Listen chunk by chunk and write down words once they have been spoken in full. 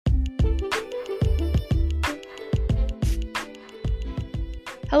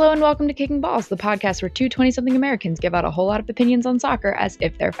Hello and welcome to Kicking Balls, the podcast where two 20-something Americans give out a whole lot of opinions on soccer as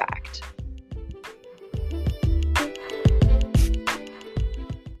if they're fact.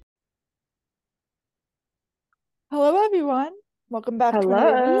 Hello, everyone. Welcome back to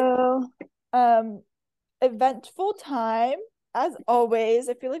another week. Eventful time, as always.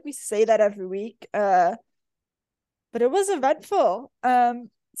 I feel like we say that every week. But it was eventful. So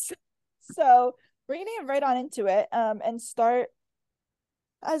we're gonna get right on into it. And start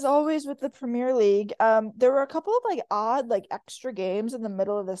as always with the Premier League. There were a couple of odd extra games in the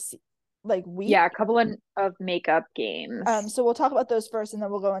middle of this week. Yeah, a couple of makeup games. So we'll talk about those first, and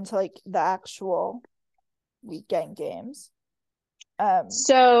then we'll go into the actual weekend games.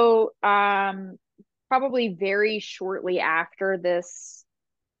 Probably very shortly after this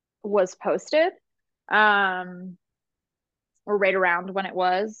was posted, or right around when it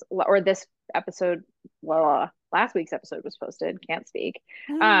was, or this episode, last week's episode was posted, can't speak.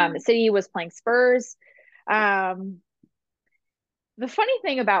 City was playing Spurs. The funny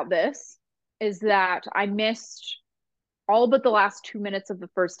thing about this is that I missed all but the last 2 minutes of the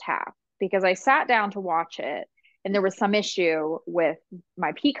first half because I sat down to watch it and there was some issue with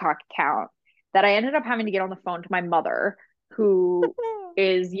my Peacock account that I ended up having to get on the phone to my mother, who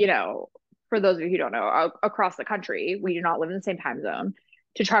is, for those of you who don't know, across the country. We do not live in the same time zone,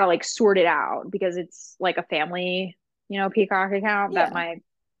 to try to sort it out because it's like a family, Peacock account that my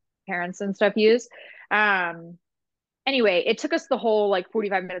parents and stuff use. Anyway, it took us the whole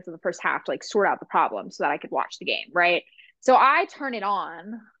 45 minutes of the first half to sort out the problem so that I could watch the game, right? So I turn it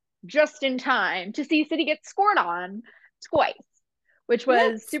on just in time to see City get scored on twice, which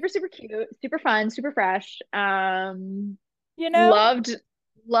was super, super cute, super fun, super fresh.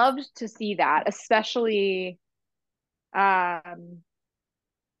 Loved to see that, especially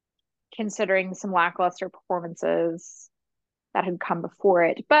considering some lackluster performances that had come before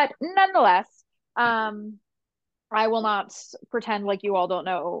it. But nonetheless, I will not pretend like you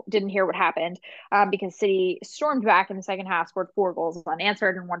all didn't hear what happened, because City stormed back in the second half, scored 4 goals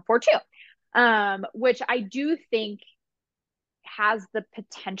unanswered, and won 4-2, which I do think has the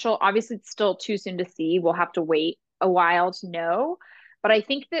potential. Obviously, it's still too soon to see. We'll have to wait a while to know. But I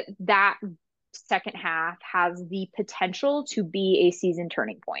think that second half has the potential to be a season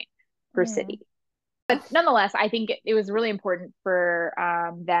turning point for City. But nonetheless, I think it was really important for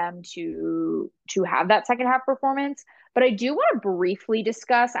them to have that second half performance. But I do want to briefly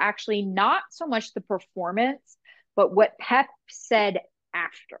discuss, actually, not so much the performance, but what Pep said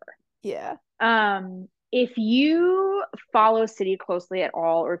after. Yeah. If you follow City closely at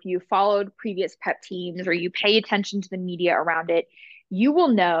all, or if you followed previous Pep teams, or you pay attention to the media around it, you will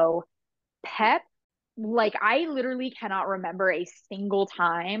know Pep, I literally cannot remember a single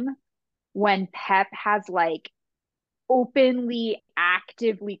time when Pep has openly,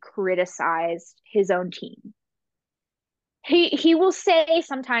 actively criticized his own team. He will say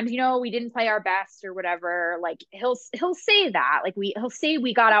sometimes, we didn't play our best or whatever. He'll say that. He'll say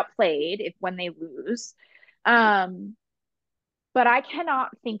we got outplayed when they lose. But I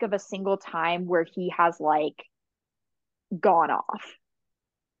cannot think of a single time where he has gone off.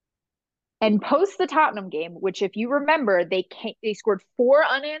 And post the Tottenham game, which, if you remember, they scored 4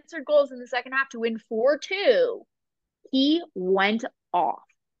 unanswered goals in the second half to win 4-2. He went off.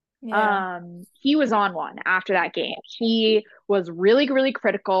 He was on one after that game. He was really, really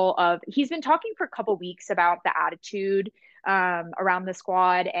critical he's been talking for a couple weeks about the attitude around the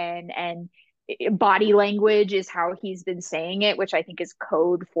squad, and body language is how he's been saying it, which I think is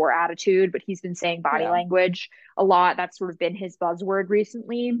code for attitude, but he's been saying body language a lot. That's sort of been his buzzword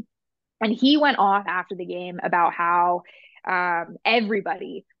recently. And he went off after the game about how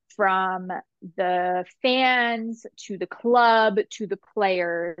everybody, from the fans to the club to the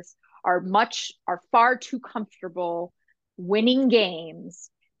players, are far too comfortable winning games,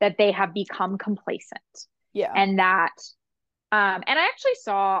 that they have become complacent. Yeah. And that, and I actually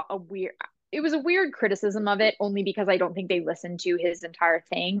saw it was a weird criticism of it, only because I don't think they listened to his entire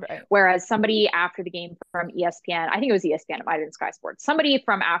thing. Right. Whereas somebody after the game from ESPN, I think it was ESPN, it might have been Sky Sports, somebody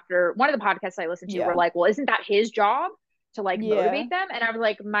from after one of the podcasts I listened to were like, well, isn't that his job to motivate them? And I was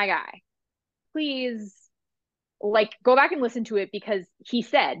like, my guy, please, go back and listen to it, because he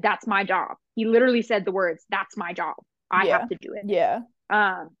said, that's my job. He literally said the words, that's my job. I have to do it. Yeah.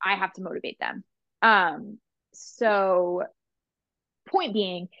 I have to motivate them. So point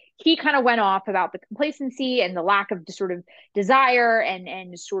being, he kind of went off about the complacency and the lack of sort of desire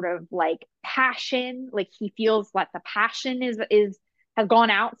and sort of passion. He feels like the passion has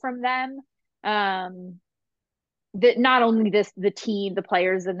gone out from them. That not only the team, the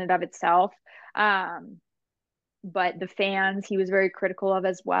players in and of itself. but the fans he was very critical of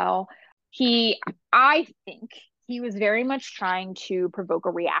as well. I think he was very much trying to provoke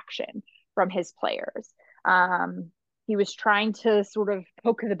a reaction from his players. He was trying to sort of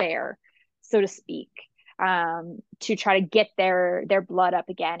poke the bear, so to speak, to try to get their blood up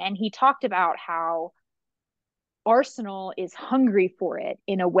again. And he talked about how Arsenal is hungry for it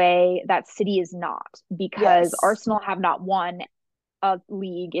in a way that City is not, because Yes. Arsenal have not won a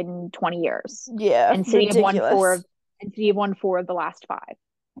league in 20 years. Yeah, And City have won ridiculous. four of the last five.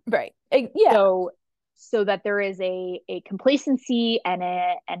 Right. Yeah. So that there is a complacency and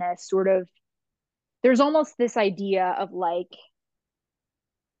a sort of, there's almost this idea of like,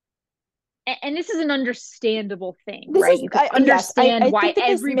 and this is an understandable thing, This right? is You could yes, understand I why think that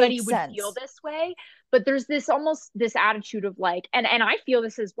this everybody makes would feel sense. this way, but there's this almost this attitude of like, and I feel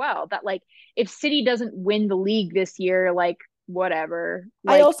this as well, that like if City doesn't win the league this year, like whatever,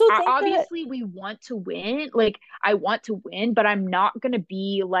 I like also think that obviously we want to win, like I want to win, but I'm not going to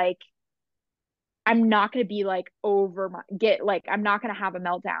be like over my get like I'm not going to have a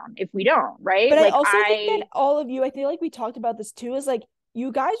meltdown if we don't, right? but I Like also think that all of you, I feel like we talked about this too, is like you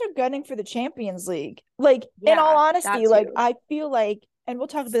guys are gunning for the Champions League. Like, in all yeah, that honesty, like too. I feel like, and we'll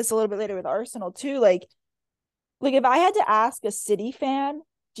talk about this a little bit later with Arsenal too, like if I had to ask a City fan,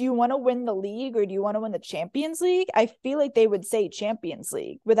 do you want to win the league or do you want to win the Champions League? I feel like they would say Champions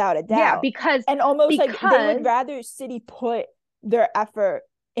League without a Yeah, doubt. And almost like they would because rather City put their effort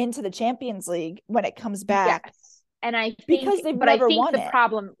into the Champions League when it comes back yes. And because they've I never think won the it.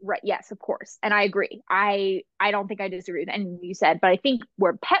 problem, right? Yes, of course. And I agree. I don't think I disagree with anything you said, but I think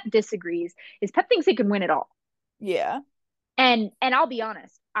where Pep disagrees is Pep thinks he can win it all. Yeah. And I'll be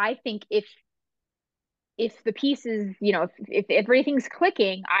honest, I think if the pieces, if everything's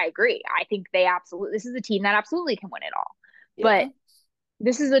clicking, I agree. I think this is a team that absolutely can win it all. Yeah. But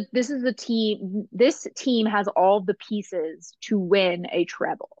this team has all the pieces to win a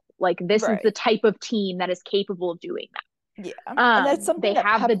treble. Like this is the Right. type of team that is capable of doing that. Yeah. And that's They something that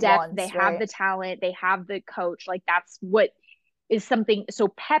have Pep the depth, they wants, have right? the talent, they have the coach. Like that's what is something. So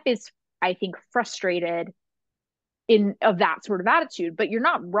Pep is, I think, frustrated in of that sort of attitude, but you're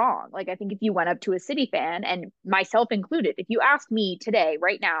not wrong. Like I think if you went up to a City fan, and myself included, if you ask me today,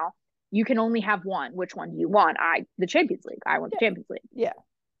 right now, you can only have one. Which one do you want? The Champions League. I want the Yeah. Champions League Yeah.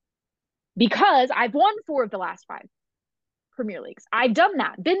 because I've won four of the last five Premier Leagues. I've done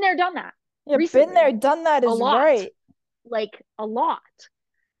that, been there, done that Yeah. Been there, recently, done that a is lot, right. like a lot.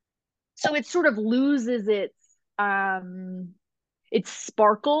 So it sort of loses its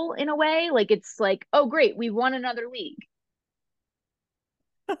sparkle in a way. Like it's like, oh great, we won another league.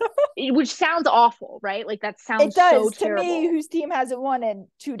 Which sounds awful, right? Like that It sounds so does to me, terrible. whose team hasn't won in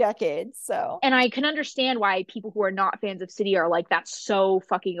 2 decades. So, And I can understand why people who are not fans of City are like, that's so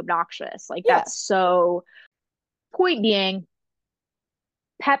fucking obnoxious. Like yeah. that's so. Point being,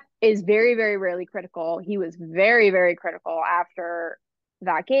 Pep is very, very rarely critical. He was very, very critical after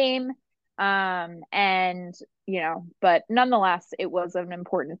that game. And, but nonetheless, it was an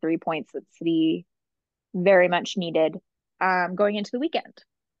important 3 points that City very much needed going into the weekend.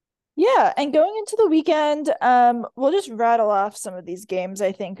 Yeah, and going into the weekend, we'll just rattle off some of these games,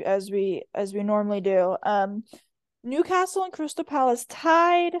 I think, as we normally do. Newcastle and Crystal Palace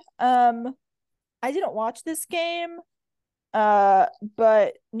tied. I didn't watch this game.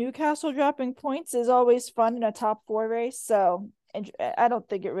 But Newcastle dropping points is always fun in a top four race, so I don't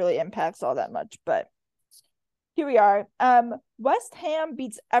think it really impacts all that much, but here we are. West Ham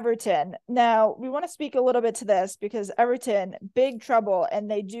beats Everton. Now, we want to speak a little bit to this because Everton, big trouble,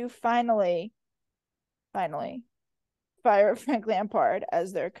 and they do finally fire Frank Lampard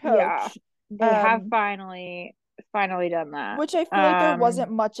as their Yeah, coach. they have finally done that. Which I feel like there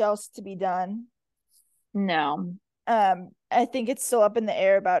wasn't much else to be done. No. I think it's still up in the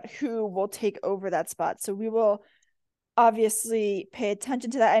air about who will take over that spot. So we will obviously pay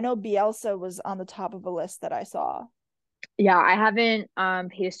attention to that. I know Bielsa was on the top of a list that I saw. Yeah, I haven't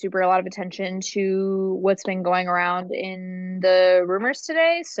paid a lot of attention to what's been going around in the rumors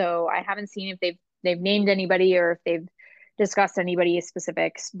today, so I haven't seen if they've named anybody or if they've discussed anybody's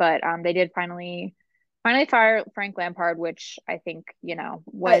specifics, but they did finally fire Frank Lampard, which I think,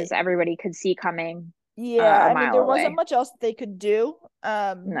 was everybody could see coming Yeah, a I mean mile there wasn't away. much else they could do.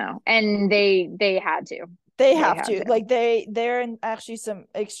 No. And they had to. They have to. Like they're in actually some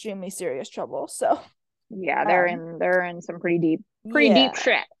extremely serious trouble. So yeah, they're in some pretty deep yeah.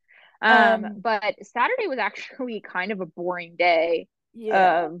 shit. But Saturday was actually kind of a boring day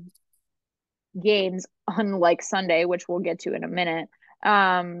Yeah. of games, unlike Sunday, which we'll get to in a minute.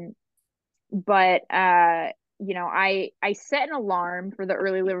 But I set an alarm for the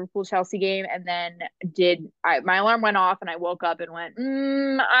early Liverpool Chelsea game, and then my alarm went off, and I woke up and went,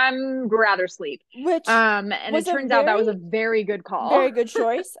 I'm rather sleep. Which and it turns out that was a very good call. Very good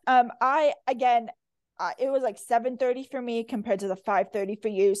choice. It was like 7:30 for me compared to the 5:30 for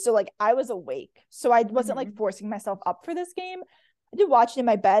you. So like I was awake. So I wasn't like forcing myself up for this game. I did watch it in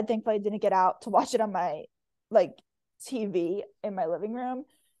my bed. Thankfully I didn't get out to watch it on my like TV in my living room.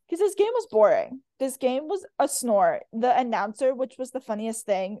 Because this game was boring. This game was a snore. The announcer, which was the funniest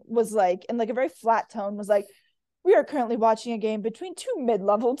thing, was like, in like a very flat tone, was like, we are currently watching a game between two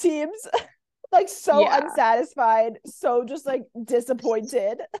mid-level teams. Like so unsatisfied, so just like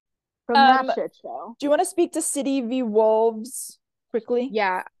disappointed from that shit show. Do you want to speak to City v Wolves quickly?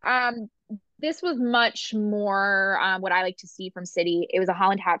 Yeah. This was much more what I like to see from City. It was a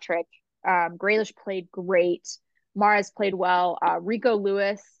Haaland hat trick. Grealish played great. Mahrez played well. Rico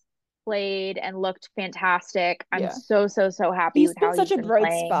Lewis played and looked fantastic. I'm so happy with how he's been such a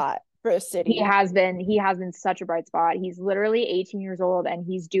bright spot for City. He has been such a bright spot. He's literally 18 years old, and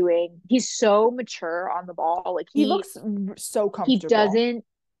he's so mature on the ball. Like he looks so comfortable. He doesn't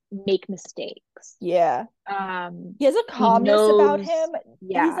make mistakes. Yeah. He has a calmness about him.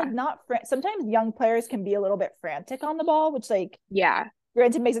 Yeah. He's like not sometimes young players can be a little bit frantic on the ball, which like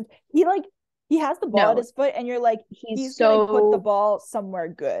granted makes sense. He has the ball at his foot, and you're like, he's gonna put the ball somewhere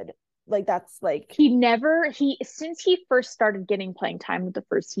good. Like that's like since he first started getting playing time with the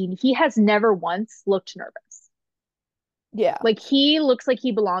first team, he has never once looked nervous. Yeah. Like he looks like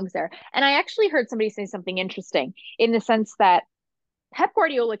he belongs there. And I actually heard somebody say something interesting in the sense that Pep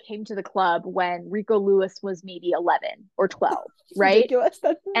Guardiola came to the club when Rico Lewis was maybe 11 or 12, right? Ridiculous.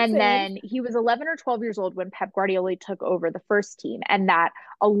 That's and then he was 11 or 12 years old when Pep Guardiola took over the first team. And that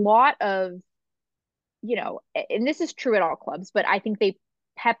a lot of, and this is true at all clubs, but I think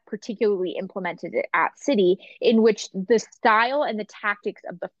Pep particularly implemented it at City, in which the style and the tactics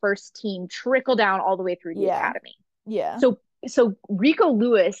of the first team trickle down all the way through the academy. Yeah. So Rico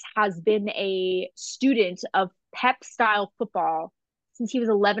Lewis has been a student of Pep style football since he was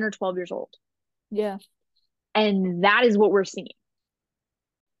 11 or 12 years old. Yeah. And that is what we're seeing.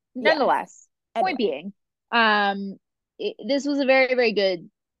 Nonetheless, point being, this was a very, very good.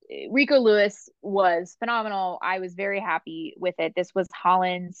 Rico Lewis was phenomenal. I was very happy with it. This was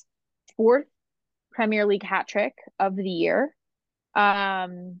Haaland's 4th Premier League hat trick of the year.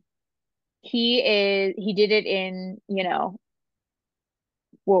 He did it in,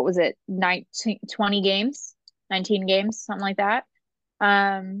 what was it? 19 games, something like that.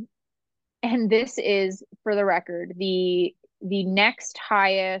 And this is, for the record, the next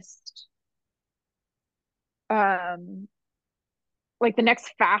highest, like the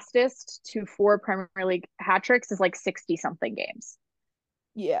next fastest to 4 Premier League hat tricks is like 60 something games.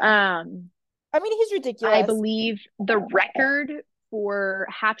 Yeah. I mean, he's ridiculous. I believe the record for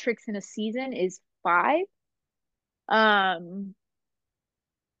hat tricks in a season is 5.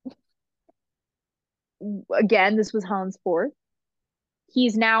 Again, this was Haaland's 4th.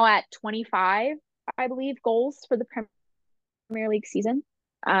 He's now at 25, I believe, goals for the Premier League season,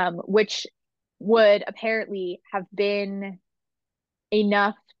 which would apparently have been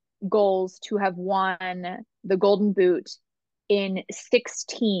enough goals to have won the Golden Boot in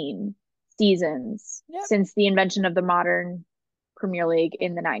 16 seasons since the invention of the modern Premier League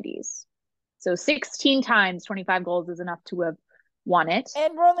in the 90s. So 16 times 25 goals is enough to have won it.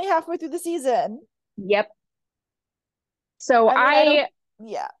 And we're only halfway through the season. Yep. So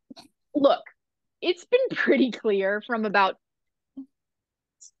look, it's been pretty clear from about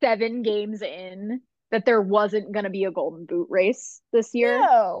 7 games in that there wasn't going to be a Golden Boot race this year.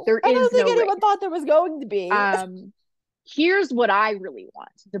 No, I don't think anyone thought there was going to be. Here's what I really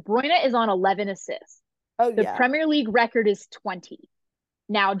want. De Bruyne is on 11 assists. The Premier League record is 20.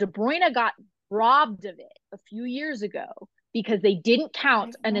 Now, De Bruyne got robbed of it a few years ago because they didn't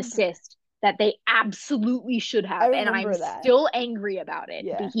count an assist that they absolutely should have. And I'm still angry about it.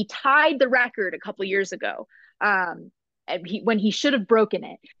 Yeah. He tied the record a couple years ago when he should have broken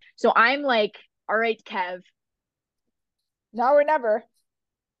it. So I'm like, all right, Kev. Now or never.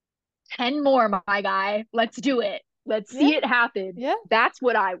 10 more, my guy. Let's do it. Let's see it happen. Yeah. That's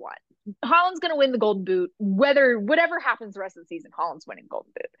what I want. Haaland's going to win the Golden Boot. Whatever happens the rest of the season, Haaland's winning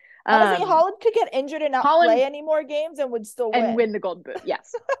Golden Boot. Honestly, Haaland could get injured and not play any more games and would still win. And win the Golden Boot,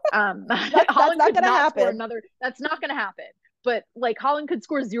 yes. Haaland not going to happen. That's not going to happen. But like Haaland could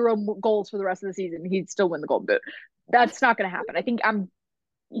score 0 goals for the rest of the season. He'd still win the Golden Boot. That's not going to happen. I think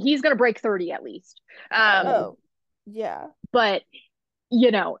he's going to break 30 at least. Yeah. But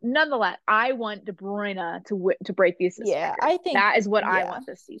nonetheless, I want De Bruyne to break the assist record. I think that is what I want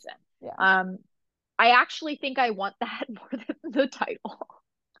this season. Yeah. I actually think I want that more than the title.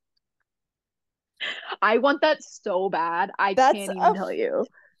 I want that so bad. I can't even tell you.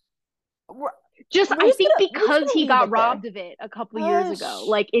 Just I think because he got robbed of it a couple years ago.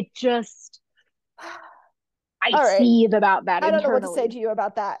 Like it just I seethe about that internally. I don't know what to say to you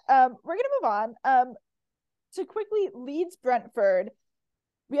about that. We're gonna move on. To quickly, Leeds Brentford.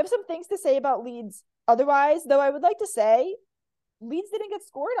 We have some things to say about Leeds otherwise, though I would like to say Leeds didn't get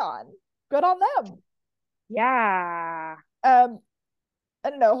scored on. Good on them. Yeah. I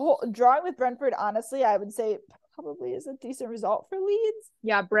don't know. Drawing with Brentford, honestly, I would say probably is a decent result for Leeds.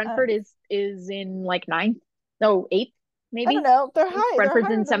 Yeah, Brentford is in like 9th, no 8th, maybe. I don't know. They're high. Brentford's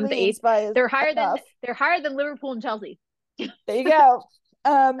they're in 7th, 8th. They're higher than Liverpool and Chelsea. There you go.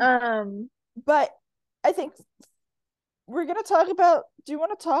 But I think we're gonna talk about. Do you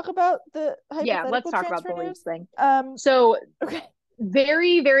want to talk about the hypothetical? Yeah, let's talk about the Leeds thing. So okay,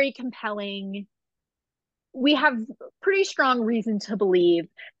 very, very compelling. We have pretty strong reason to believe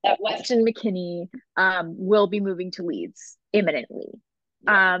that Weston McKennie will be moving to Leeds imminently.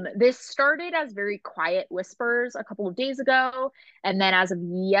 Yeah. This started as very quiet whispers a couple of days ago, and then as of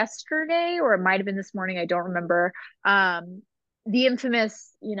yesterday, or it might have been this morning, I don't remember, the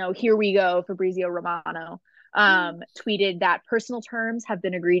infamous, here we go, Fabrizio Romano tweeted that personal terms have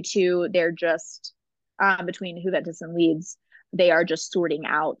been agreed to. They're just between Juventus and Leeds. They are just sorting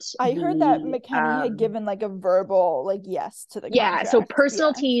out. I heard that McKennie had given like a verbal yes to the contract. Yeah, so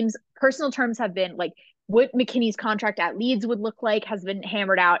personal terms have been like what McKennie's contract at Leeds would look like has been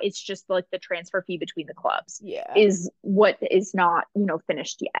hammered out. It's just like the transfer fee between the clubs is what is not,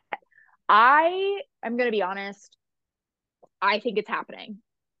 finished yet. I am going to be honest. I think it's happening.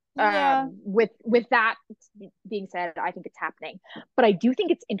 Yeah. With that being said, I think it's happening, but I do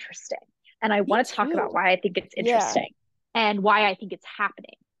think it's interesting. And I want to talk about why I think it's interesting. Yeah. And why I think it's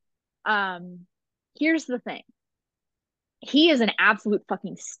happening. Here's the thing. He is an absolute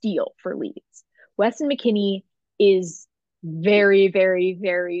fucking steal for Leeds. Weston McKennie is very, very,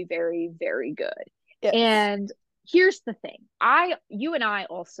 very, very, very good. Yes. And here's the thing. You and I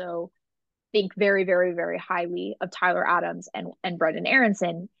also think very, very, very highly of Tyler Adams and Brenden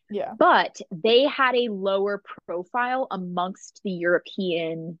Aaronson. Yeah. But they had a lower profile amongst the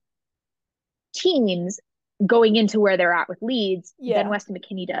European teams going into where they're at with Leeds than Weston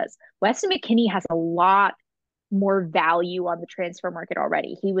McKennie does. Weston McKennie has a lot more value on the transfer market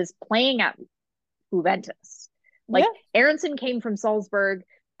already. He was playing at Juventus. Aaronson came from Salzburg,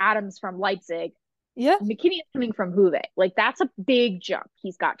 Adams from Leipzig. Yeah. McKennie is coming from Juve. That's a big jump.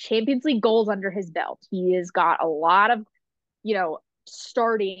 He's got Champions League goals under his belt. He has got a lot of,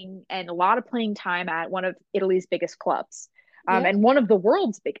 starting and a lot of playing time at one of Italy's biggest clubs. And one of the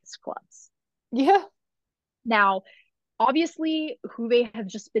world's biggest clubs. Yeah. Now, obviously, Juve have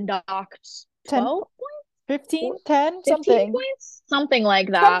just been docked 12 points? 15, 10, 15 something. Points? Something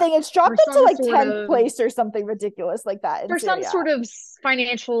like that. Something. It's dropped into 10th place or something ridiculous like that. For some sort of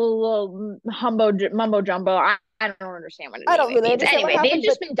financial mumbo jumbo. I don't understand what it is. I don't really understand. Anyway, they've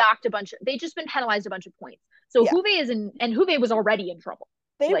just been docked they've just been penalized a bunch of points. So Juve was already in trouble.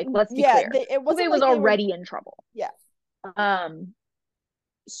 Let's be clear. Juve was already in trouble. Yeah.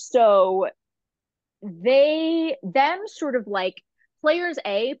 So them sort of players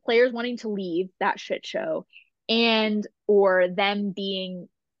wanting to leave that shit show or them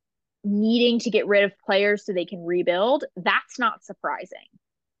needing to get rid of players so they can rebuild. That's not surprising.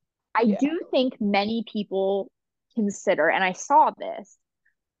 I do think many people consider, and I saw this,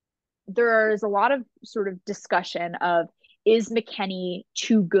 there's a lot of sort of discussion of, is McKennie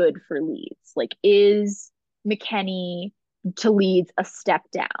too good for Leeds? Is McKennie to Leeds a step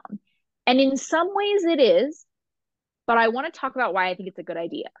down? And in some ways it is, but I want to talk about why I think it's a good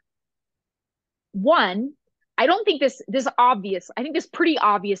idea. One, I don't think this pretty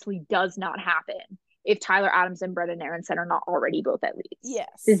obviously does not happen if Tyler Adams and Brenden Aaronson are not already both at Leeds.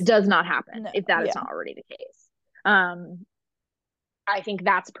 Yes. This does not happen if that is not already the case. I think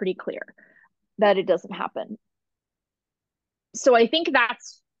that's pretty clear that it doesn't happen. So I think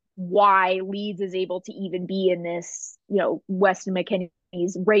that's why Leeds is able to even be in this, Weston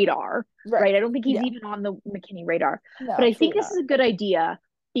McKennie's radar, right? I don't think he's even on the McKennie radar. No, but I think this is a good idea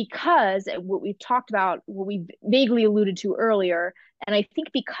because what we've talked about, what we vaguely alluded to earlier, and I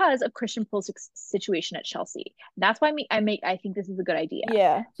think because of Christian Pulisic's situation at Chelsea. That's why I think this is a good idea.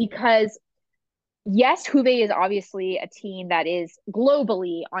 Yeah. Because yes, Juve is obviously a team that is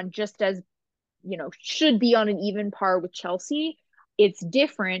globally on just as, should be on an even par with Chelsea. It's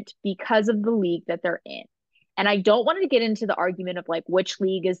different because of the league that they're in. And I don't want to get into the argument of which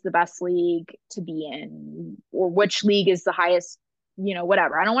league is the best league to be in or which league is the highest,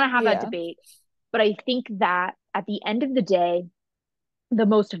 whatever. I don't want to have that debate. But I think that at the end of the day, the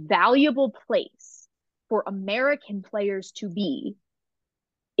most valuable place for American players to be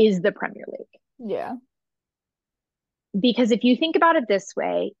is the Premier League. Yeah. Because if you think about it this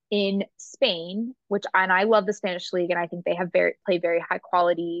way, in Spain, and I love the Spanish league, and I think they have play very high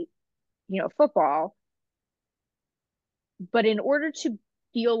quality, football. But in order to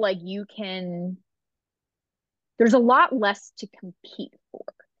feel like there's a lot less to compete for.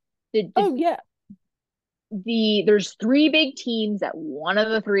 Oh yeah. There's three big teams that one of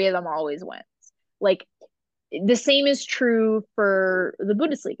the three of them always wins. Like the same is true for the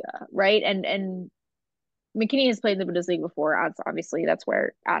Bundesliga, right? And McKinney has played in the Bundesliga before, as obviously that's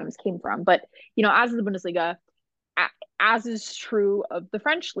where Adams came from. But as the Bundesliga, as is true of the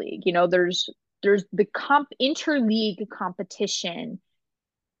French league, there's the interleague competition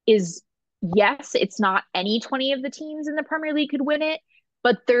is, yes, it's not any 20 of the teams in the Premier League could win it,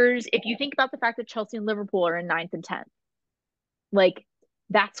 but if you think about the fact that Chelsea and Liverpool are in 9th and 10th, like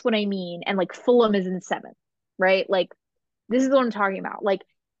that's what I mean. And like Fulham is in 7th, right? Like this is what I'm talking about. Like,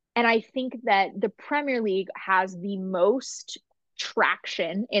 and I think that the Premier League has the most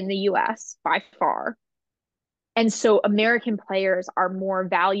traction in the US by far. And so American players are more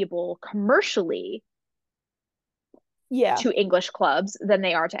valuable commercially to English clubs than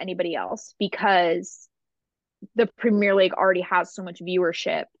they are to anybody else, because the Premier League already has so much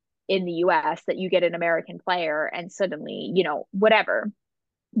viewership in the US that you get an American player and suddenly, whatever.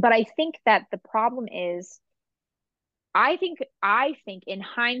 But I think that the problem is, I think in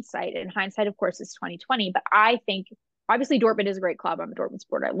hindsight, of course, is 2020, but I think obviously Dortmund is a great club. I'm a Dortmund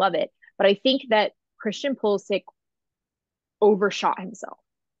supporter. I love it. But I think that Christian Pulisic overshot himself.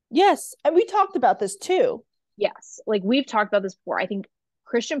 Yes. And we talked about this too. Yes. Like we've talked about this before. I think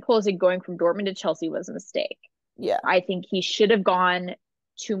Christian Pulisic going from Dortmund to Chelsea was a mistake. Yeah. I think he should have gone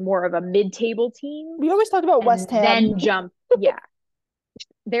to more of a mid-table team. We always talked about West Ham. Then jump. Yeah.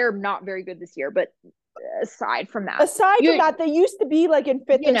 They're not very good this year, but aside from that, they used to be like in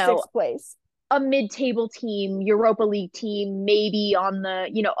 5th or 6th place. A mid-table team, Europa League team, maybe on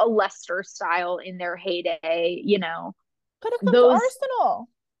the, a Leicester style in their heyday, Could have come to Arsenal.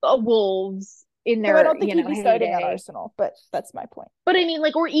 Wolves in their, I don't think he'd be starting at Arsenal, but that's my point. But I mean,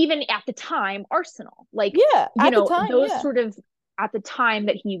 like, or even at the time, Arsenal, like, sort of at the time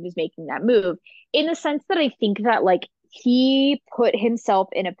that he was making that move, in the sense that I think that like he put himself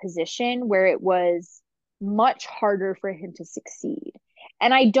in a position where it was much harder for him to succeed.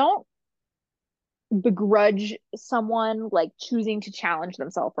 And I don't begrudge someone like choosing to challenge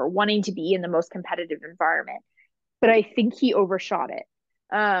themselves or wanting to be in the most competitive environment, but I think he overshot it.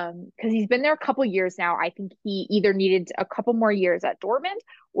 Because he's been there a couple years now. I think he either needed a couple more years at Dortmund,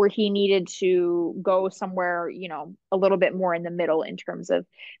 or he needed to go somewhere, a little bit more in the middle in terms of,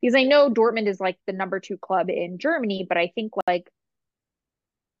 because I know Dortmund is like the number 2 club in Germany, but I think like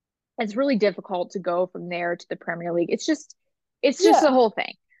it's really difficult to go from there to the Premier League. It's just the whole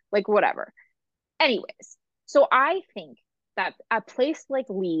thing, like whatever. Anyways, so I think that a place like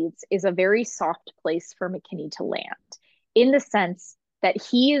Leeds is a very soft place for McKinney to land, in the sense that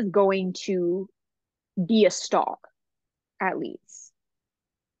he is going to be a star at Leeds.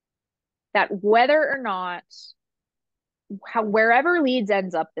 That whether or not, wherever Leeds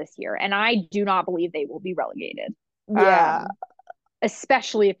ends up this year, and I do not believe they will be relegated. Yeah.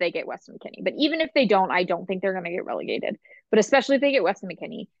 Especially if they get Weston McKennie. But even if they don't, I don't think they're going to get relegated. But especially if they get Weston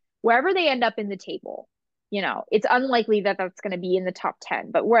McKennie, wherever they end up in the table, it's unlikely that that's going to be in the top 10.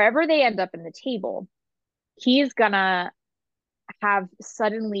 But wherever they end up in the table, he's going to have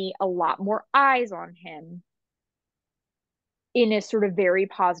suddenly a lot more eyes on him in a sort of very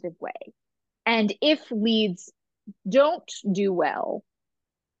positive way. And if Leeds don't do well,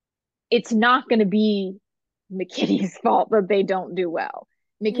 it's not going to be McKinney's fault that they don't do well.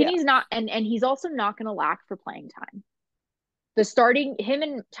 McKinney's not, and he's also not going to lack for playing time. Him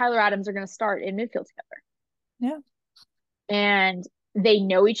and Tyler Adams are going to start in midfield together. Yeah. And they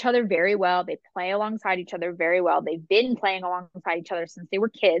know each other very well. They play alongside each other very well. They've been playing alongside each other since they were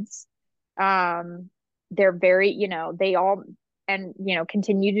kids. They're very, they all, and,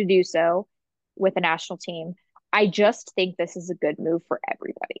 continue to do so with the national team. I just think this is a good move for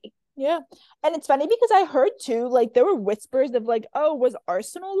everybody. Yeah. And it's funny because I heard too, like there were whispers of like, oh, was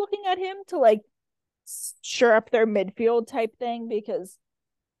Arsenal looking at him to like shore up their midfield type thing? Because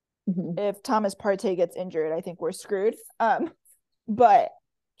if Thomas Partey gets injured, I think we're screwed. But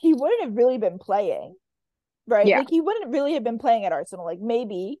he wouldn't have really been playing, right? Yeah. Like he wouldn't really have been playing at Arsenal, like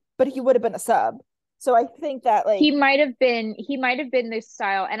maybe, but he would have been a sub. So I think that like he might have been this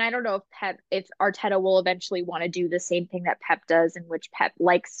style, and I don't know if Arteta will eventually want to do the same thing that Pep does, in which Pep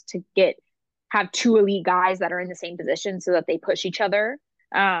likes to get have two elite guys that are in the same position so that they push each other,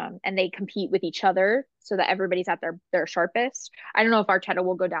 and they compete with each other so that everybody's at their sharpest. I don't know if Arteta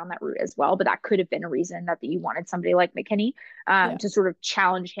will go down that route as well, but that could have been a reason that you wanted somebody like McKennie Yeah. to sort of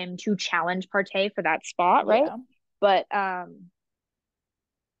challenge him to challenge Partey for that spot, right? Yeah. But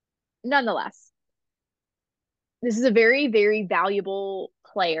nonetheless, this is a very, very valuable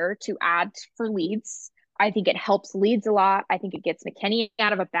player to add for Leeds. I think it helps Leeds a lot. I think it gets McKennie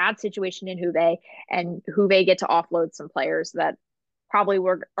out of a bad situation in Juve, and Juve get to offload some players that probably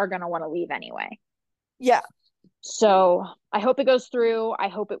are going to want to leave anyway. Yeah. So I hope it goes through. I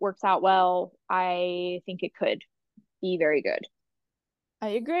hope it works out well. I think it could be very good. I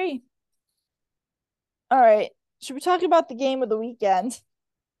agree. All right. Should we talk about the game of the weekend?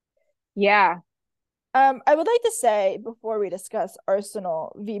 Yeah. I would like to say before we discuss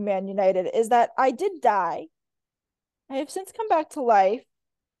Arsenal v Man United is that I did die. I have since come back to life,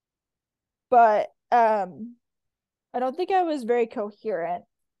 but I don't think I was very coherent.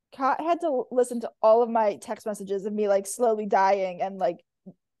 Kat had to listen to all of my text messages of me like slowly dying and like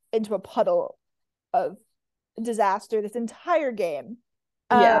into a puddle of disaster this entire game.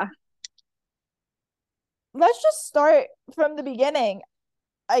 Yeah. Let's just start from the beginning,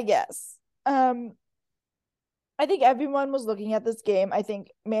 I guess. I think everyone was looking at this game. I think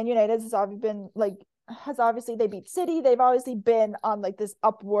Man United has obviously they beat City. They've obviously been on like this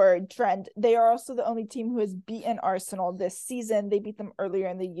upward trend. They are also the only team who has beaten Arsenal this season. They beat them earlier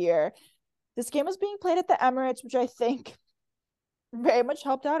in the year. This game was being played at the Emirates, which I think very much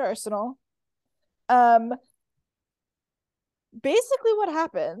helped out Arsenal. Basically what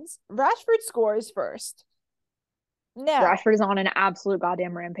happens, Rashford scores first. Now Rashford is on an absolute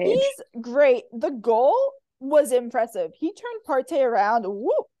goddamn rampage. He's great. The goal was impressive. He turned Partey around,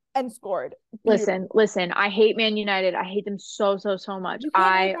 whoop, and scored. Listen. I hate Man United. I hate them so much.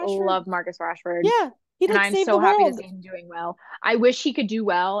 I love Marcus Rashford. Yeah, and I'm so happy to see him doing well. I wish he could do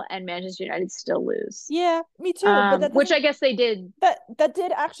well and Manchester United still lose. Yeah, me too. But which I guess they did. That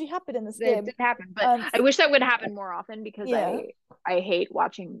did actually happen in this game. It did happen, but I wish that would happen more often because I hate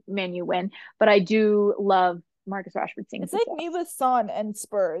watching Man U win. But I do love Marcus Rashford singing. It's like me with Son and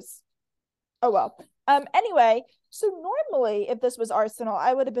Spurs. Oh well. Anyway, so normally if this was Arsenal,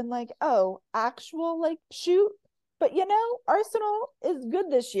 I would have been like, oh, actual like shoot. But Arsenal is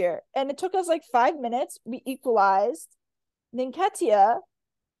good this year. And it took us like 5 minutes. We equalized. Nketiah,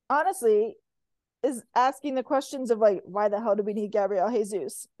 honestly, is asking the questions of like, why the hell do we need Gabriel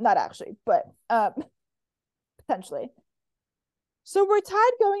Jesus? Not actually, but potentially. So we're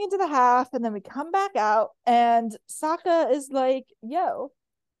tied going into the half, and then we come back out, and Saka is like, yo,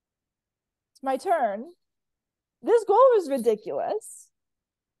 it's my turn. This goal was ridiculous.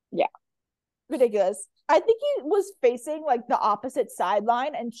 Yeah. Ridiculous. I think he was facing like the opposite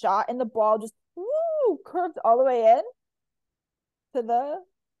sideline and shot, and the ball just curved all the way in to the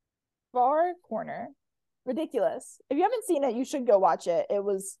far corner. Ridiculous. If you haven't seen it, you should go watch it. It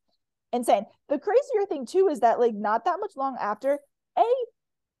was insane. The crazier thing too is that like not that much long after,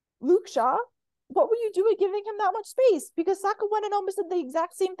 Luke Shaw, what were you doing giving him that much space? Because Saka went and almost did the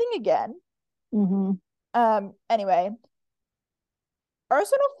exact same thing again. Anyway,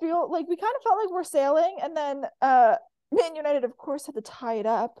 Arsenal feel like we kind of felt like we're sailing, and then Man United, of course, had to tie it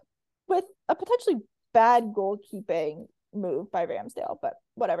up with a potentially bad goalkeeping move by Ramsdale, but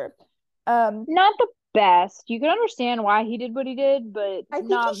whatever. Not the best. You can understand why he did what he did, but I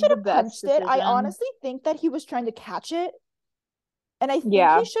think he should have punched it. I honestly think that he was trying to catch it, and I think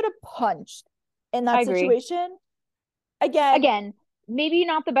he should have punched in that situation. Again, maybe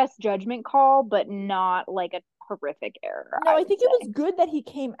not the best judgment call, but not like a horrific error. No, I think it was good that he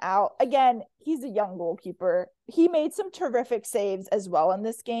came out. Again, he's a young goalkeeper. He made some terrific saves as well in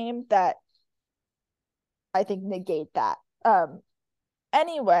this game that I think negate that.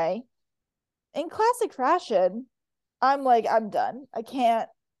 Anyway, in classic fashion, I'm like, I'm done. I can't.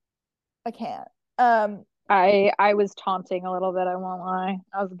 I was taunting a little bit, I won't lie.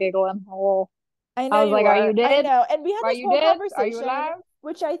 I was giggling a little. I know. I was like, are you dead? I know. And we had this whole conversation,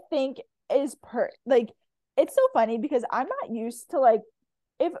 which I think is it's so funny because I'm not used to like,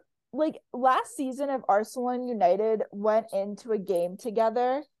 if like last season if Arsenal and United went into a game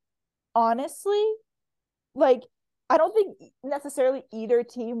together, honestly, like I don't think necessarily either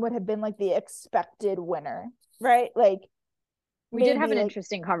team would have been like the expected winner, right? Like we did have an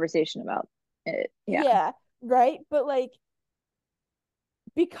interesting conversation about it. Yeah, right? But like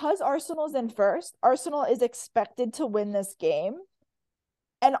because Arsenal's in first, Arsenal is expected to win this game.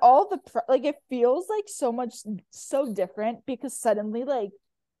 And all the it feels like so different because suddenly like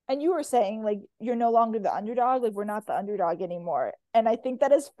And you were saying like you're no longer the underdog, like we're not the underdog anymore. And I think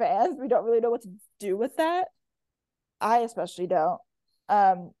that as fans, we don't really know what to do with that. I especially don't.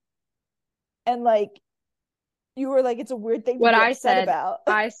 Um, and like you were like, it's a weird thing to What be upset about.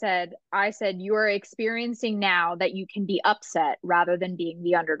 I said, you are experiencing now that you can be upset rather than being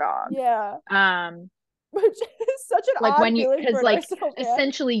the underdog. Yeah. Um, Which is such an like odd when you, feeling for because an like Arsenal fan.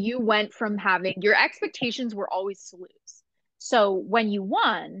 essentially you went from having your expectations were always to lose. So when you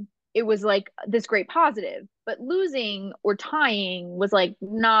won, it was like this great positive, but losing or tying was like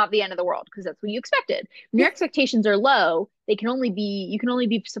not the end of the world because that's what you expected. When your expectations are low, you can only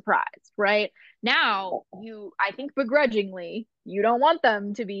be surprised, right? Now you, I think begrudgingly, you don't want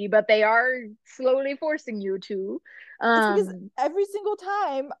them to be, but they are slowly forcing you to. It's because Um, every single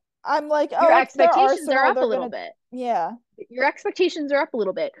time I'm like, your oh, it's their expectations are Arsenal. up a They're little gonna, bit. yeah. Your expectations are up a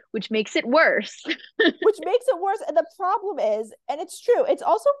little bit, which makes it worse. Which makes it worse. And the problem is, and it's true, it's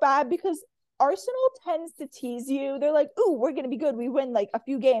also bad because Arsenal tends to tease you. They're like, ooh, we're gonna be good. We win like a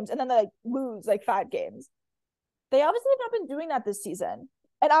few games, and then they like lose like 5 games. They obviously have not been doing that this season.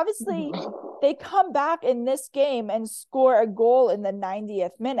 And obviously they come back in this game and score a goal in the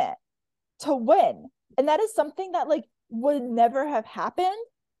 90th minute to win. And that is something that like would never have happened.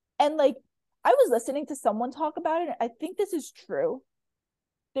 And like I was listening to someone talk about it. And I think this is true.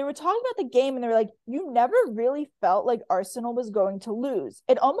 They were talking about the game and they were like, you never really felt like Arsenal was going to lose.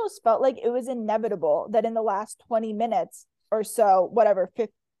 It almost felt like it was inevitable that in the last 20 minutes or so, whatever,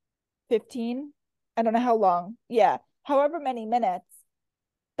 15, I don't know how long. Yeah, however many minutes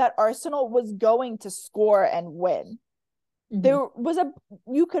that Arsenal was going to score and win. Mm-hmm. There was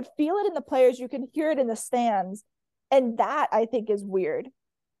you could feel it in the players, you can hear it in the stands. And that I think is weird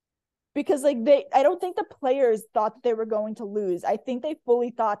because like I don't think the players thought that they were going to lose. I think they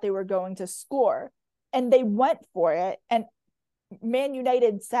fully thought they were going to score and they went for it. And Man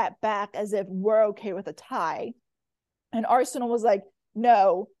United sat back as if we're okay with a tie. And Arsenal was like,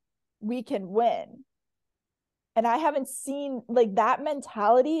 no, we can win. And I haven't seen like that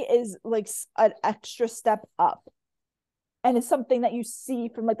mentality is like an extra step up. And it's something that you see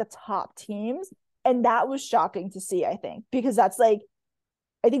from like the top teams. And that was shocking to see, I think, because that's like,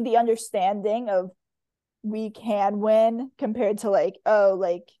 I think the understanding of we can win compared to like, oh,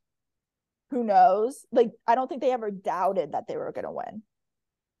 like, who knows? Like, I don't think they ever doubted that they were going to win.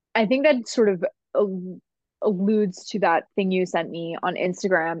 I think that sort of alludes to that thing you sent me on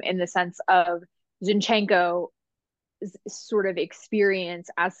Instagram in the sense of Zinchenko sort of experience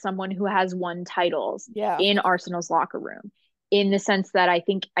as someone who has won titles in Arsenal's locker room, in the sense that I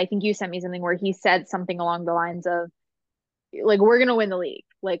think you sent me something where he said something along the lines of like, we're gonna win the league,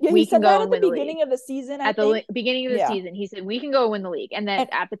 like we can go and win the league. At the beginning of the season, at the beginning of the season, he said we can go win the league, and then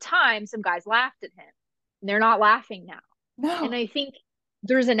at the time some guys laughed at him. They're not laughing now. No. And I think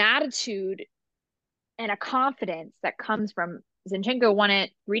there's an attitude and a confidence that comes from Zinchenko. Won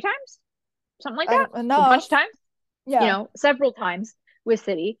it 3 times, something like that, a bunch of times. Yeah. You know, several times with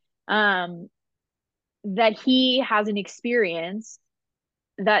City, that he has an experience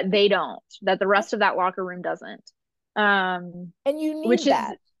that they don't, that the rest of that locker room doesn't. And you need which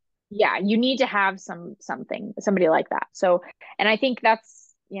that. Is, yeah, you need to have somebody like that. So, and I think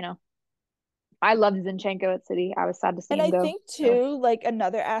that's, you know, I loved Zinchenko at City. I was sad to see him go. And I think too, like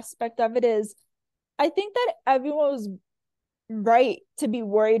another aspect of it is, I think that everyone was right to be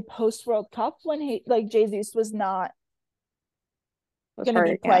worried post World Cup when like Jesus was not going to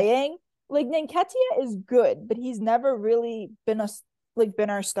be playing. Yeah. Like Nketiah is good, but he's never really been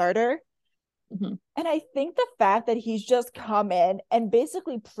our starter. Mm-hmm. And I think the fact that he's just come in and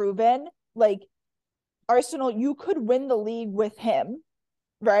basically proven like Arsenal, you could win the league with him,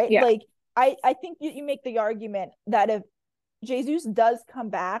 right? Yeah. Like I think you make the argument that if Jesus does come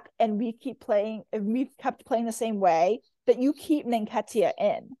back and we keep playing, if we've kept playing the same way, that you keep Nketiah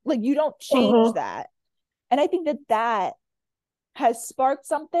in. Like you don't change that. And I think that has sparked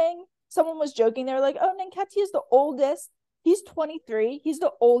something. Someone was joking. They were like, oh, Nketiah is the oldest. He's 23. He's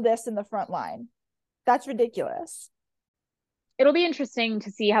the oldest in the front line. That's ridiculous. It'll be interesting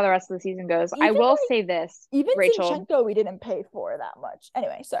to see how the rest of the season goes. I will say this, even Rachel, Zinchenko, we didn't pay for that much.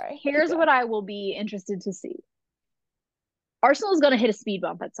 Anyway, sorry. Here's what I will be interested to see. Arsenal is going to hit a speed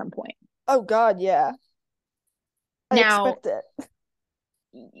bump at some point. Oh God, yeah. I expect it.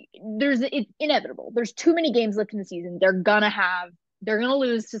 It's inevitable. There's too many games left in the season. They're gonna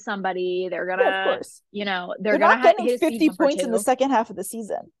lose to somebody. They're gonna, of course. You know, they're gonna not getting 50 points in the second half of the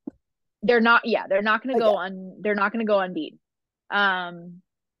season. They're not. Yeah, they're not gonna go on. They're not gonna go unbeaten.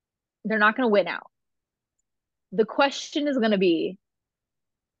 They're not gonna win out. The question is gonna be,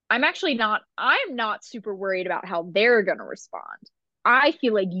 I'm not super worried about how they're gonna respond. I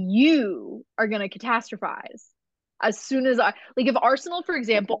feel like you are going to catastrophize as soon as if Arsenal, for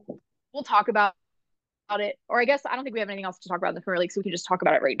example, we'll talk about it, or I guess I don't think we have anything else to talk about in the Premier League, so we can just talk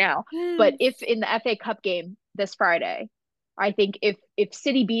about it right now. But if in the FA Cup game this Friday, I think if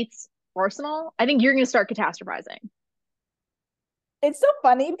City beats Arsenal, I think you're going to start catastrophizing. It's so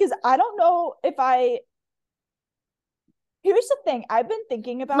funny because I don't know if here's the thing. I've been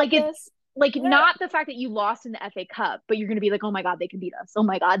thinking about this. Not the fact that you lost in the FA Cup, but you're going to be like, oh my God, they can beat us. Oh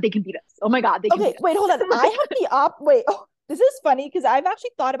my God, they can beat us. Oh my God, they can beat us. Okay, wait, hold on. I have the wait, this is funny because I've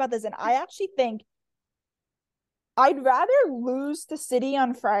actually thought about this, and I actually think I'd rather lose to City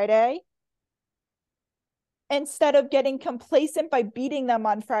on Friday instead of getting complacent by beating them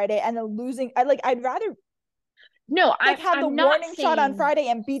on Friday and then losing. I'd rather have the warning shot on Friday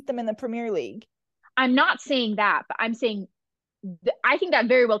and beat them in the Premier League. I'm not saying that, but I'm saying I think that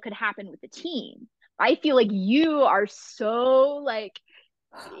very well could happen with the team. I feel like you are so anxiety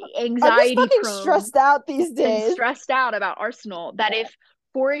I'm just fucking stressed out these days. And stressed out about Arsenal that if,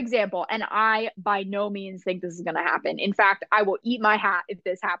 for example, and I by no means think this is going to happen. In fact, I will eat my hat if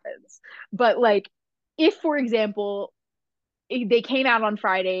this happens. But if, for example, they came out on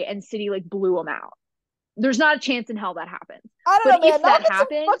Friday and City blew them out, there's not a chance in hell that happens. I don't know, man. If that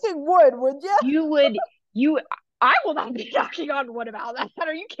happens, fucking would you? I will not be knocking on wood about that.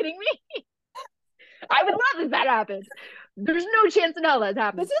 Are you kidding me? I would love if that happened. There's no chance in hell that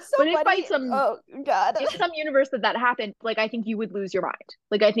happens. This is so funny. If some universe that happened, I think you would lose your mind.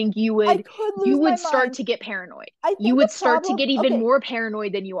 I think you would start to get paranoid. You would start to get even more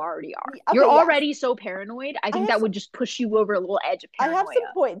paranoid than you already are. Okay, you're already so paranoid. I think that would just push you over a little edge of paranoia.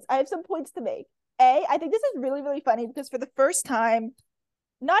 I have some points to make. I think this is really, really funny because for the first time,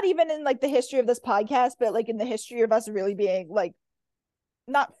 not even in the history of this podcast, but in the history of us really being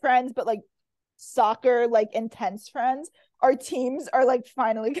not friends, but soccer intense friends, our teams are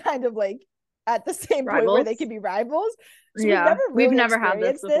finally kind of at the same point where they can be rivals. So we've never had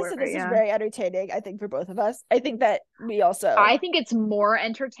this before, and this is very entertaining, I think, for both of us. I think that I think it's more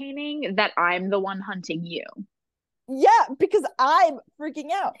entertaining that I'm the one hunting you. Yeah, because I'm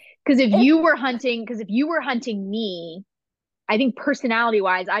freaking out. Because if you were hunting me, I think personality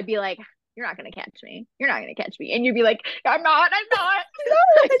wise, I'd be like, you're not gonna catch me. You're not gonna catch me. And you'd be like, I'm not.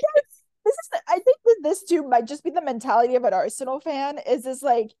 I think this too might just be the mentality of an Arsenal fan. Is this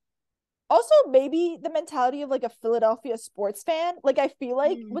also maybe the mentality of a Philadelphia sports fan? I feel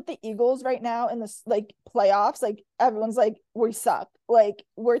with the Eagles right now in this playoffs, everyone's we suck.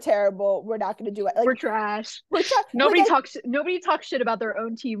 We're terrible. We're not gonna do it. We're trash. Nobody talks shit about their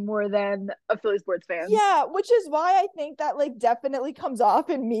own team more than a Philly sports fan. Yeah, which is why I think that definitely comes off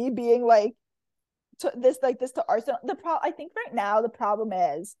in me being this to Arsenal. I think right now the problem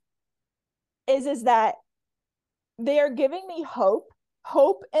is that they are giving me hope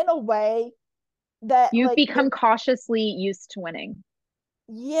in a way that you've become cautiously used to winning.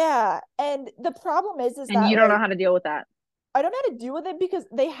 Yeah, and the problem is that you don't know how to deal with that. I don't know how to deal with it because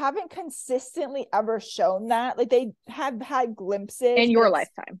they haven't consistently ever shown that. They have had glimpses in your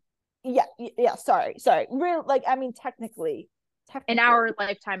lifetime. Yeah. Sorry. Real, I mean, technically, in our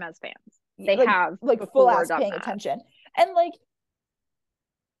lifetime as fans, they have full ass paying attention, and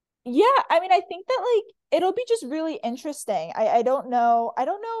yeah. I mean, I think that it'll be just really interesting. I don't know.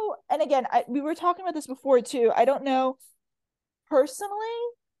 And again, we were talking about this before too. I don't know personally.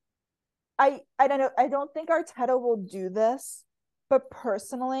 I don't know. I don't think Arteta will do this, but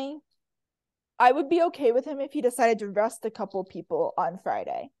personally, I would be okay with him if he decided to rest a couple people on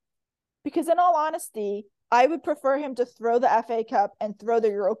Friday. Because in all honesty, I would prefer him to throw the FA Cup and throw the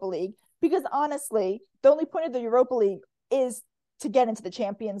Europa League. Because honestly, the only point of the Europa League is to get into the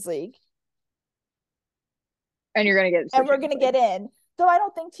Champions League. And you're going to get and we're going to get in. So I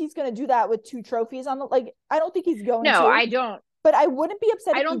don't think he's going to do that with 2 trophies on the I don't think he's going to. No, I don't. But I wouldn't be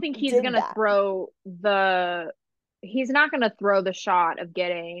upset. I don't think he's going to throw he's not going to throw the shot of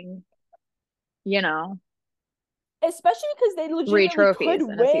getting, especially because they legitimately could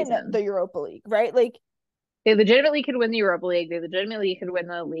win the Europa League, right? They legitimately could win the Europa League. They legitimately could win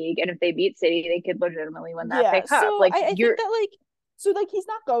the league. And if they beat City, they could legitimately win that FA Cup. So I think that so he's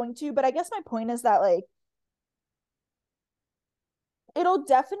not going to, but I guess my point is that it'll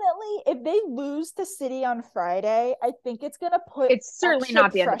definitely, if they lose to City on Friday, I think it's gonna put. It's certainly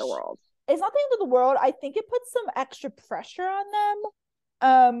not the end of the world. It's not the end of the world. I think it puts some extra pressure on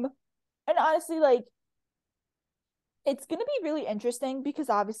them. And honestly, it's gonna be really interesting because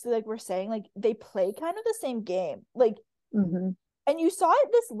obviously, we're saying, they play kind of the same game, mm-hmm. And you saw it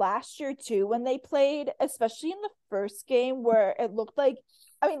this last year too when they played, especially in the first game where it looked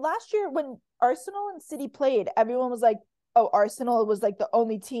last year when Arsenal and City played, everyone was oh, Arsenal was like the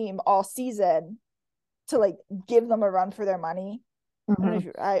only team all season to like give them a run for their money. I don't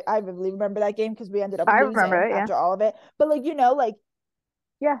know if I really remember that game because we ended up losing after all of it. But like, like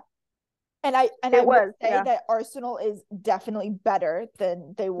yeah. And I would say that Arsenal is definitely better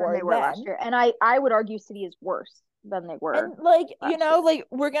than they were last year. And I would argue City is worse than they were. And like, like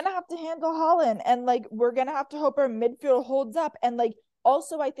we're gonna have to handle Haaland, and like we're gonna have to hope our midfield holds up. And like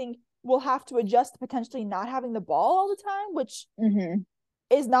also I think we'll have to adjust to potentially not having the ball all the time, which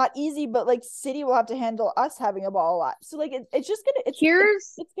is not easy, but like City will have to handle us having a ball a lot. So like it's just gonna it's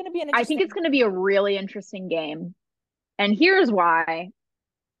gonna be I think it's gonna be a really interesting game. And here's why.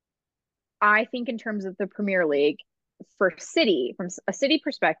 I think in terms of the Premier League, for City, from a City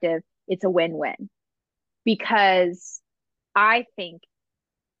perspective, it's a win-win. Because I think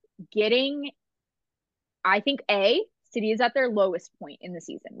City is at their lowest point in the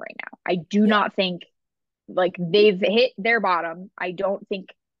season right now. I do not think like they've hit their bottom. I don't think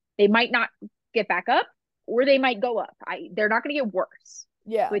they might not get back up, or they might go up. They're not going to get worse.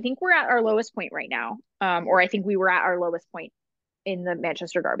 Yeah. So I think we're at our lowest point right now. Or I think we were at our lowest point in the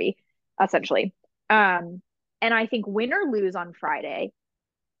Manchester Derby, essentially. And I think win or lose on Friday,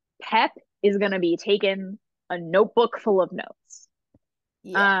 Pep is going to be taking a notebook full of notes.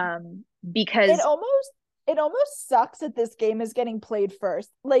 Yeah. Because it almost sucks that this game is getting played first.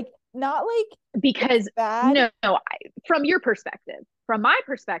 Like, not like because from your perspective. From my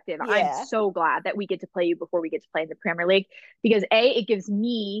perspective, I'm so glad that we get to play you before we get to play in the Premier League, because it gives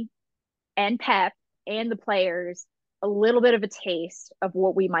me and Pep and the players a little bit of a taste of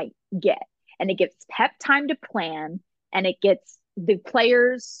what we might get. And it gives Pep time to plan, and it gets the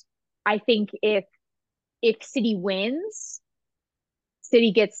players. I think if City wins,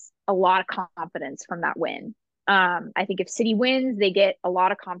 City gets a lot of confidence from that win. I think if City wins, they get a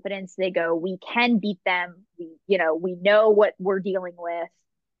lot of confidence. They go, we can beat them. We know what we're dealing with.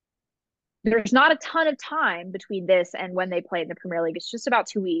 There's not a ton of time between this and when they play in the Premier League. It's just about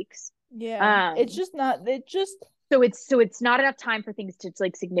 2 weeks. Yeah. So it's not enough time for things to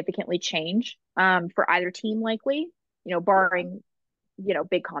like significantly change for either team, likely, barring,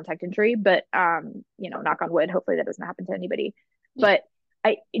 big contact injury, but knock on wood, hopefully that doesn't happen to anybody. But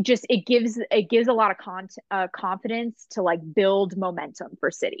it gives a lot of confidence to like build momentum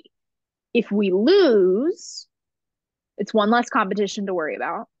for City. If we lose, it's one less competition to worry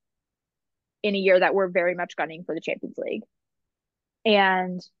about in a year that we're very much gunning for the Champions League,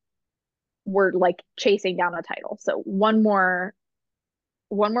 and we're like chasing down a title. So one more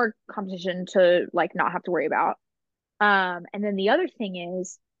competition to like not have to worry about. And then the other thing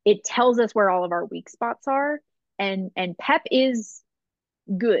is it tells us where all of our weak spots are, and Pep is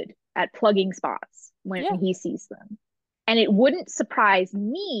good at plugging spots when he sees them. And it wouldn't surprise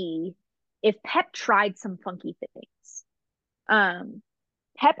me if Pep tried some funky things.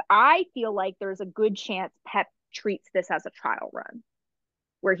 I feel like there's a good chance Pep treats this as a trial run,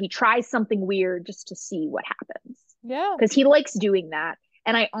 where he tries something weird just to see what happens. Yeah. Because he likes doing that.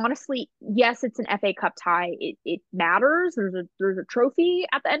 And I honestly, yes, it's an FA Cup tie. It matters. There's a trophy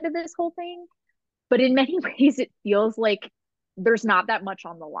at the end of this whole thing. But in many ways, it feels like there's not that much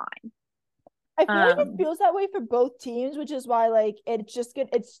on the line. I feel like it feels that way for both teams, which is why like it's just kind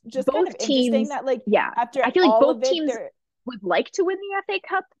of interesting that like after I feel like both teams would like to win the FA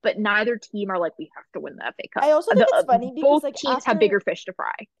Cup, but neither team are like, we have to win the FA Cup. I also think it's funny because both like teams have bigger fish to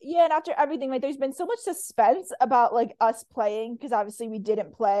fry. Yeah, and after everything, like there's been so much suspense about like us playing, because obviously we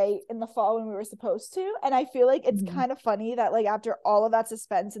didn't play in the fall when we were supposed to. And I feel like it's kind of funny that like after all of that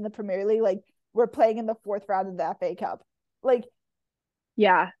suspense in the Premier League, like we're playing in the 4th round of the FA Cup. Like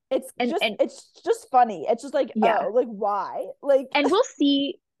it's just funny. It's just like, oh, like why? Like, and we'll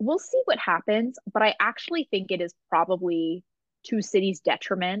see what happens, but I actually think it is probably to City's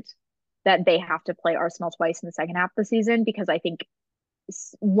detriment that they have to play Arsenal twice in the second half of the season, because I think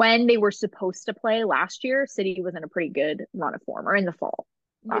when they were supposed to play last year, City was in a pretty good run of form, or in the fall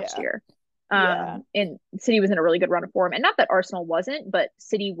last year. And City was in a really good run of form, and not that Arsenal wasn't, but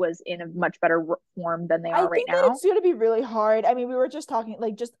City was in a much better form than they are right now. I think that it's going to be really hard. I mean, we were just talking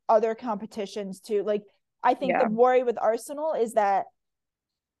like just other competitions too. Like, I think the worry with Arsenal is that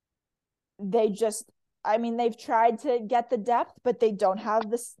they've tried to get the depth, but they don't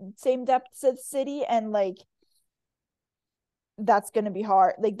have the same depth as City, and like that's going to be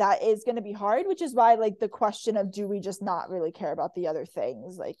hard. Like that is going to be hard, which is why like the question of do we just not really care about the other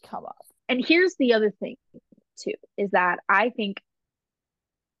things like come up. And here's the other thing too, is that I think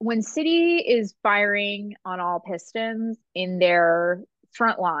when City is firing on all pistons in their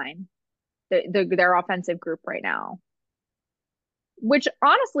front line, their offensive group right now, which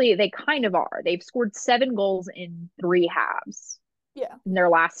honestly they kind of are. They've scored 7 goals in 3 halves. Yeah. In their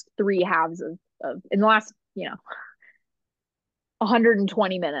last 3 halves of in the last,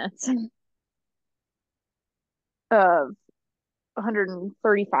 120 minutes of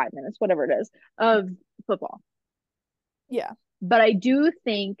 135 minutes, whatever it is, of football. Yeah. But I do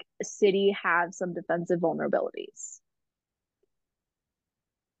think City have some defensive vulnerabilities.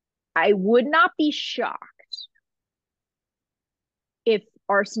 I would not be shocked if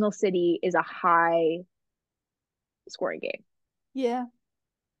Arsenal City is a high scoring game. Yeah.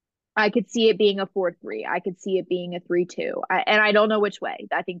 I could see it being a 4-3. I could see it being a 3-2. And I don't know which way.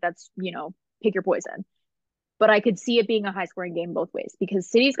 I think that's, pick your poison. But I could see it being a high scoring game both ways because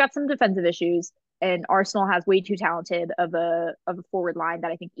City's got some defensive issues and Arsenal has way too talented of a forward line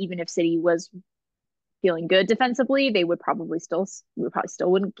that I think even if City was feeling good defensively, they would probably still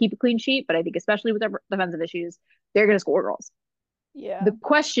wouldn't keep a clean sheet. But I think especially with their defensive issues, they're going to score goals. Yeah. The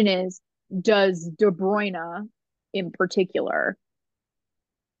question is, does De Bruyne in particular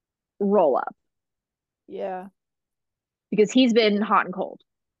roll up? Yeah. Because he's been hot and cold.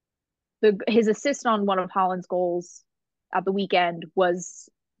 His assist on one of Haaland's goals at the weekend was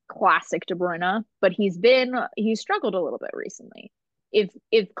classic De Bruyne, but he's struggled a little bit recently.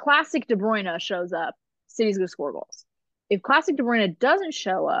 If classic De Bruyne shows up, City's gonna score goals. If classic De Bruyne doesn't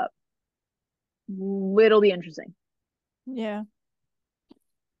show up, it'll be interesting. Yeah.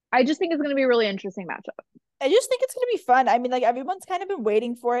 I just think it's gonna be a really interesting matchup. I just think it's gonna be fun. I mean, like everyone's kind of been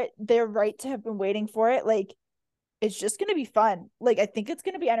waiting for it. They're right to have been waiting for it. Like it's just going to be fun. Like, I think it's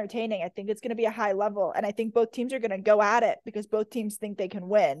going to be entertaining. I think it's going to be a high level. And I think both teams are going to go at it because both teams think they can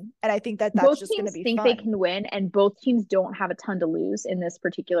win. And I think that's both just going to be think fun. they can win, and both teams don't have a ton to lose in this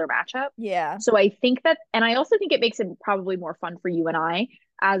particular matchup. Yeah. So I think that, and I also think it makes it probably more fun for you and I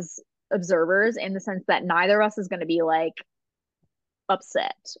as observers in the sense that neither of us is going to be like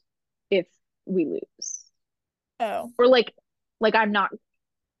upset if we lose. Oh. Or like I'm not,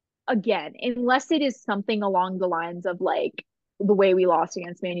 again, unless it is something along the lines of like the way we lost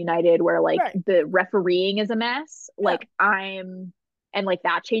against Man United, where like the refereeing is a mess, like and like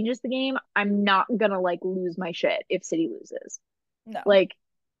that changes the game. I'm not gonna like lose my shit if City loses. No. Like,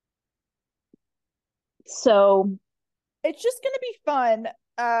 so it's just gonna be fun.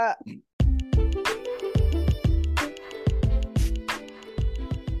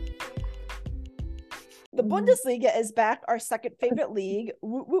 The Bundesliga is back, our second favorite league.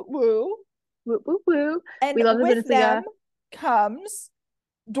 Woo woo woo. Woo woo woo. And we love the with Bundesliga. Them comes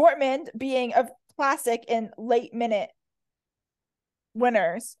Dortmund being a classic in late minute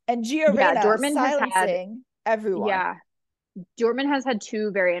winners and Gio Reyna Dortmund silencing everyone. Yeah. Dortmund has had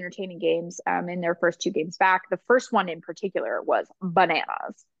 2 very entertaining games in their first 2 games back. The first one in particular was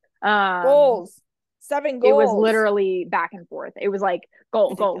bananas. Goals. 7 goals. It was literally back and forth. It was like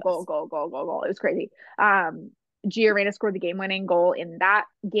goal. It was crazy. Gio Reyna scored the game-winning goal in that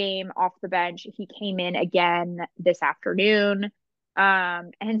game off the bench. He came in again this afternoon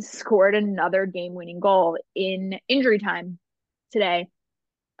and scored another game-winning goal in injury time today.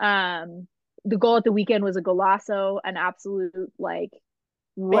 The goal at the weekend was a golazo, an absolute like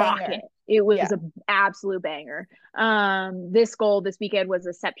rocket. Banger. It was an absolute banger. This goal this weekend was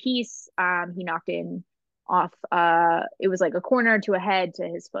a set piece. He knocked in off it was like a corner to a head to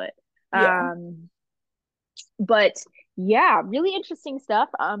his foot. But yeah, really interesting stuff.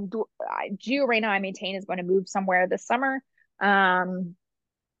 Gio Reyna, I maintain, is going to move somewhere this summer.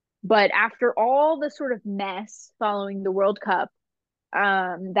 But after all the sort of mess following the World Cup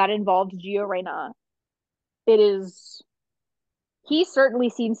that involved Gio Reyna, he certainly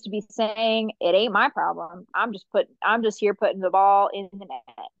seems to be saying it ain't my problem. I'm just here putting the ball in the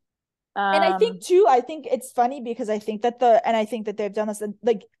net. And I think too, it's funny because I think that they've done this,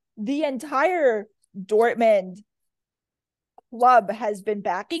 like the entire Dortmund club has been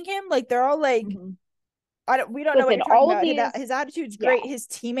backing him. Like they're all like, we don't know what you're talking about. His attitude's great. His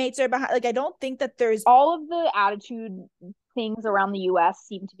teammates are behind. Like I don't think that there's all of the attitude things around the U.S.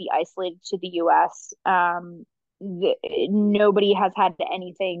 seem to be isolated to the U.S. Nobody has had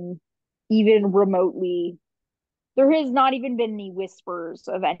anything even remotely. There has not even been any whispers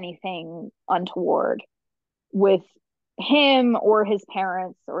of anything untoward with him or his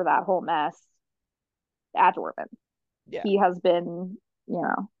parents or that whole mess at Dortmund. Yeah. He has been,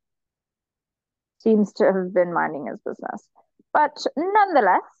 seems to have been minding his business. But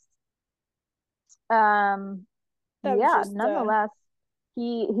nonetheless,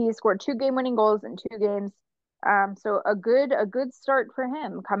 he scored 2 game-winning goals in 2 games. So a good start for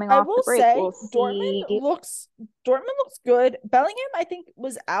him coming off the break. Dortmund looks good. Bellingham, I think,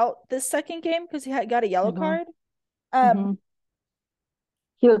 was out this second game because he got a yellow card.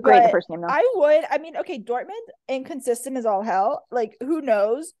 He looked great in the first game, though. I mean, okay, Dortmund inconsistent as all hell. Like, who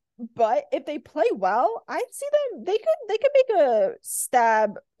knows? But if they play well, I'd see them. They could make a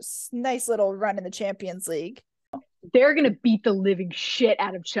nice little run in the Champions League. They're gonna beat the living shit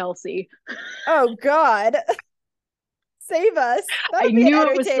out of Chelsea. Oh God. Save us. I knew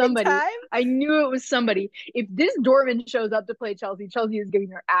it was somebody. I knew it was somebody. If this Dortmund shows up to play Chelsea, Chelsea is getting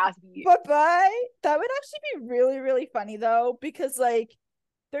their ass beat. Bye-bye. That would actually be really, really funny though, because like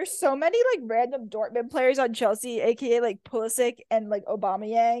there's so many like random Dortmund players on Chelsea, aka like Pulisic and like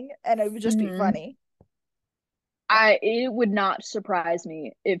Aubameyang, and it would just be funny. It would not surprise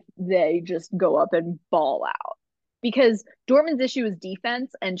me if they just go up and ball out, because Dortmund's issue is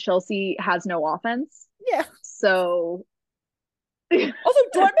defense and Chelsea has no offense. Yeah. So also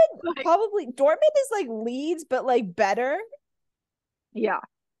Dortmund is like Leeds, but like better. Yeah.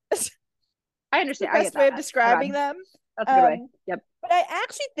 I understand. The best way of describing them. That's a good way. Yep. But I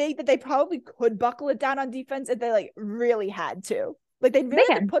actually think that they probably could buckle it down on defense if they like really had to. Like they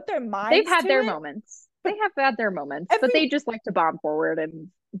really had to put their minds. They've had their moments. They have had their moments, but they just like to bomb forward and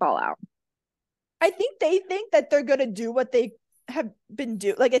ball out. I think they think that they're gonna do what they have been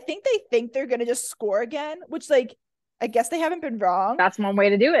doing. Like I think they think they're gonna just score again, which like I guess they haven't been wrong. That's one way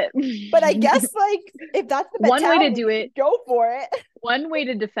to do it. But I guess like if that's the one way to do it, go for it. One way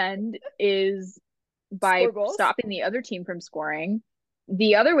to defend is by stopping the other team from scoring.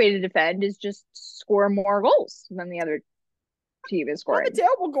 The other way to defend is just score more goals than the other team is scoring. Not a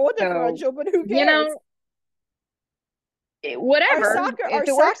terrible goal differential, but who cares? You know, whatever. Our soccer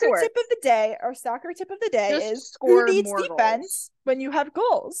tip of the day just is who needs defense when you have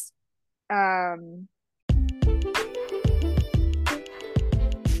goals.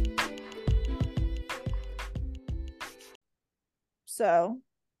 So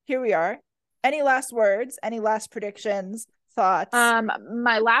here we are. Any last words? Any last predictions? Thoughts?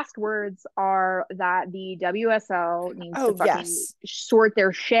 My last words are that the WSL needs to fucking sort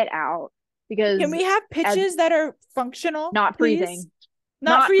their shit out, because can we have pitches that are functional? Not freezing.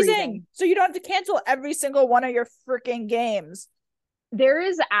 Not freezing. So you don't have to cancel every single one of your freaking games. There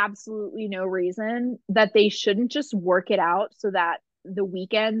is absolutely no reason that they shouldn't just work it out so that the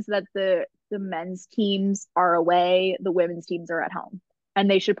weekends that the men's teams are away, the women's teams are at home. And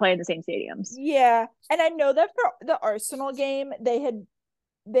they should play in the same stadiums. Yeah. And I know that for the Arsenal game, they had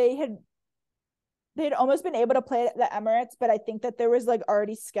almost been able to play at the Emirates, but I think that there was like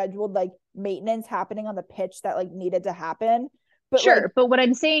already scheduled like maintenance happening on the pitch that like needed to happen. But sure, like, but what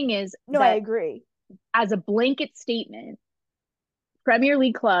I'm saying is I agree. As a blanket statement, Premier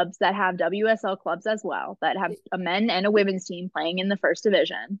League clubs that have WSL clubs as well, that have a men and a women's team playing in the first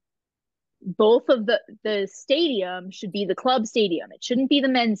division, both of the stadium should be the club stadium. It shouldn't be the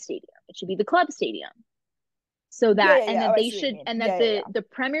men's stadium. It should be the club stadium. So that they should, and that the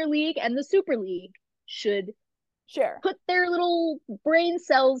Premier League and the Super League should put their little brain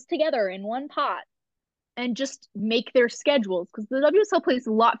cells together in one pot and just make their schedules, because the WSL plays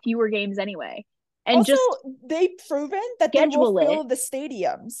a lot fewer games anyway. And also, they've proven that they will fill the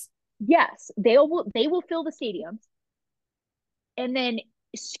stadiums. Yes, they will fill the stadiums, and then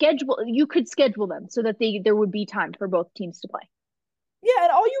you could schedule them so that there would be time for both teams to play. Yeah,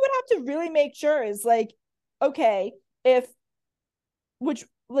 and all you would have to really make sure is like, okay,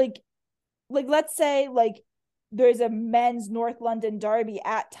 let's say like there's a men's North London derby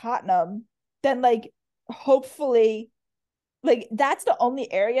at Tottenham, then like hopefully like that's the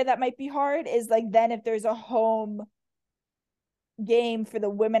only area that might be hard, is like then if there's a home game for the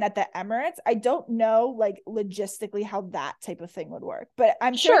women at the Emirates. I don't know like logistically how that type of thing would work, but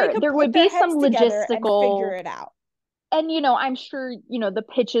I'm sure there would be some logistical figure it out. And I'm sure the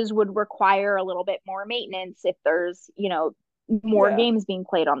pitches would require a little bit more maintenance if there's more games being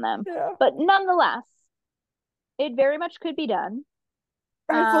played on them. But nonetheless, it very much could be done.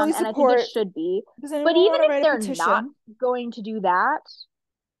 I fully support. And I think it should be. But even if they're not going to do that,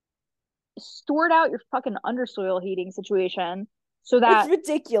 sort out your fucking undersoil heating situation. So that it's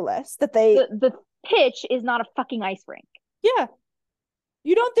ridiculous that the pitch is not a fucking ice rink. Yeah.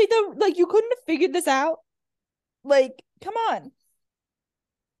 You don't think that you couldn't have figured this out? Like, come on.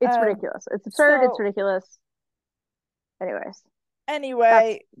 It's ridiculous. It's absurd. It's ridiculous.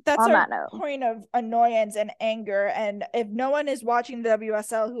 Anyway, that's our point of annoyance and anger. And if no one is watching the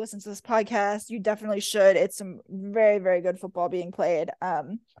WSL who listens to this podcast, you definitely should. It's some very, very good football being played.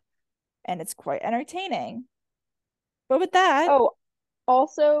 And it's quite entertaining. But with that...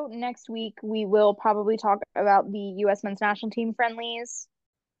 Also, next week, we will probably talk about the U.S. men's national team friendlies.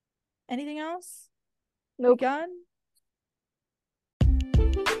 Anything else? Nope. Gun?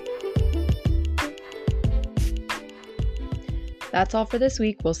 That's all for this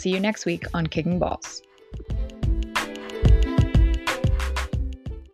week. We'll see you next week on Kicking Balls.